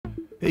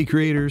Hey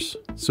creators,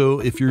 so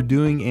if you're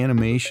doing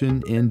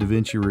animation in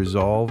Davinci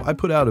Resolve, I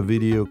put out a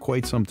video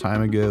quite some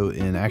time ago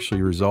in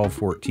actually Resolve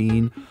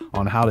 14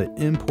 on how to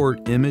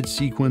import image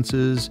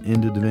sequences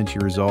into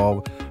Davinci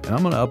Resolve, and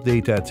I'm going to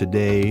update that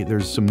today.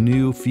 There's some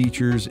new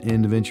features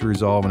in Davinci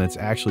Resolve and it's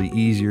actually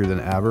easier than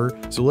ever.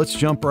 So let's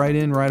jump right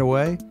in right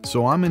away.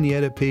 So I'm in the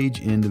edit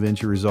page in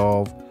Davinci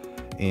Resolve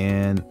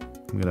and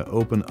I'm going to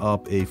open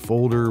up a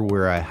folder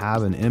where I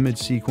have an image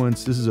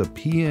sequence. This is a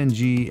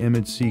PNG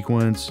image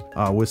sequence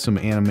with some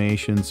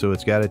animation, so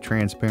it's got a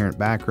transparent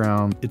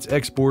background. It's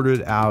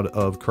exported out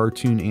of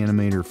Cartoon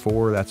Animator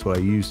 4. That's what I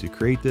use to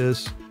create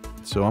this.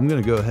 So I'm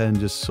going to go ahead and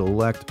just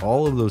select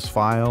all of those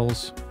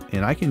files,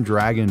 and I can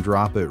drag and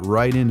drop it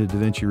right into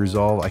Davinci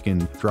Resolve. I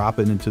can drop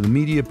it into the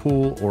media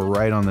pool or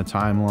right on the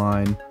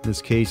timeline. In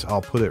this case,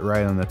 I'll put it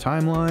right on the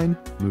timeline,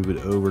 move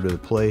it over to the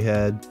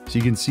playhead. So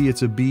you can see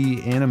it's a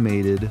bee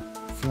animated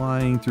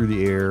flying through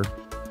the air.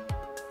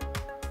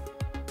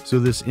 So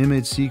this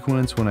image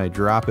sequence, when I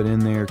drop it in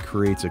there,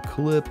 creates a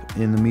clip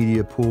in the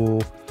media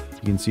pool.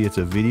 You can see it's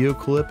a video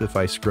clip if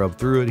I scrub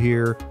through it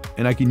here,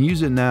 and I can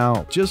use it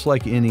now just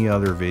like any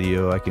other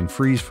video. I can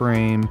freeze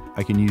frame,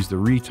 I can use the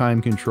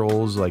retime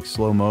controls like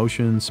slow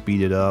motion,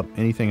 speed it up,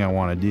 anything I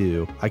want to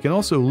do. I can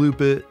also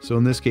loop it, so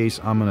in this case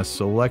I'm going to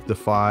select the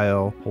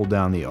file, hold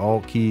down the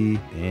Alt key,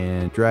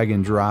 and drag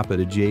and drop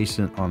it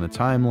adjacent on the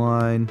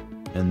timeline,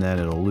 and then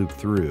it'll loop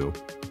through.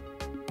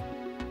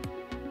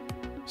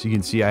 So you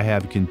can see I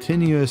have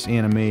continuous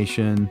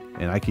animation,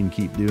 and I can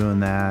keep doing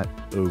that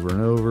over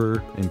and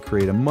over and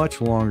create a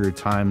much longer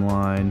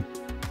timeline,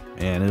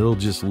 and it'll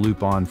just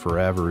loop on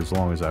forever as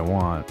long as I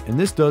want. And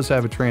this does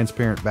have a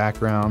transparent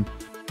background.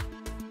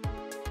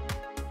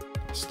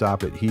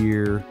 Stop it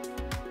here,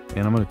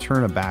 and I'm going to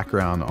turn a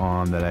background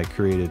on that I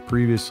created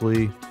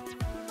previously.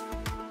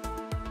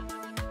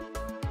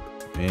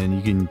 And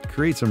you can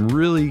create some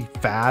really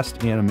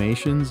fast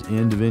animations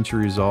in Davinci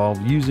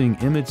Resolve using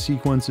image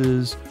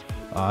sequences.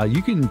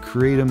 You can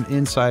create them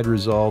inside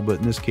Resolve, but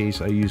in this case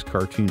I use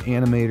Cartoon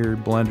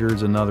Animator. Blender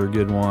is another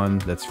good one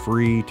that's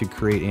free to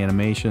create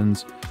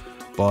animations,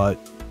 but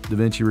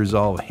Davinci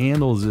Resolve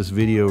handles this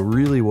video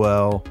really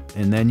well,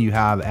 and then you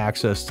have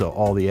access to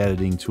all the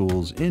editing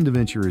tools in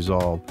Davinci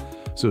Resolve.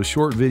 So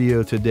short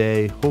video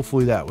today,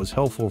 hopefully that was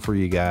helpful for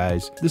you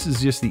guys. This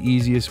is just the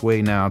easiest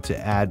way now to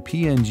add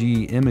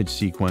PNG image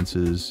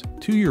sequences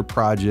to your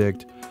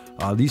project.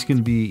 These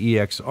can be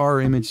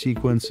EXR image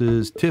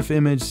sequences, TIFF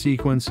image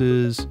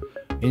sequences,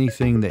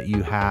 anything that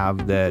you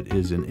have that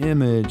is an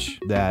image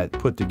that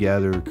put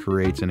together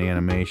creates an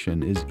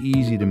animation is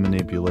easy to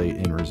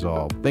manipulate in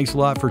Resolve. Thanks a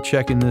lot for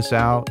checking this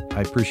out.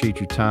 I appreciate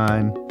your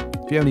time.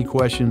 If you have any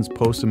questions,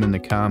 post them in the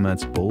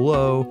comments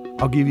below.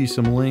 I'll give you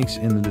some links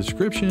in the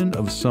description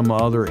of some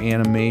other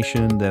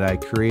animation that I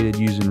created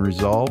using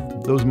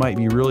Resolve. Those might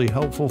be really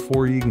helpful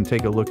for you. You can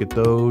take a look at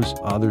those.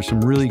 There's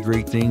some really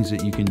great things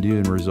that you can do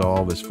in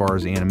Resolve as far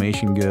as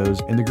animation goes.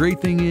 And the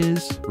great thing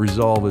is,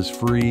 Resolve is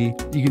free.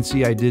 You can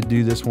see I did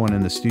do this one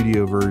in the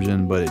studio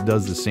version, but it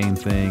does the same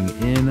thing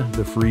in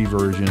the free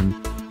version.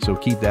 So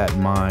keep that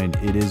in mind.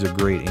 It is a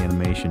great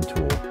animation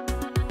tool.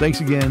 Thanks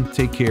again.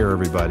 Take care,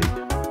 everybody.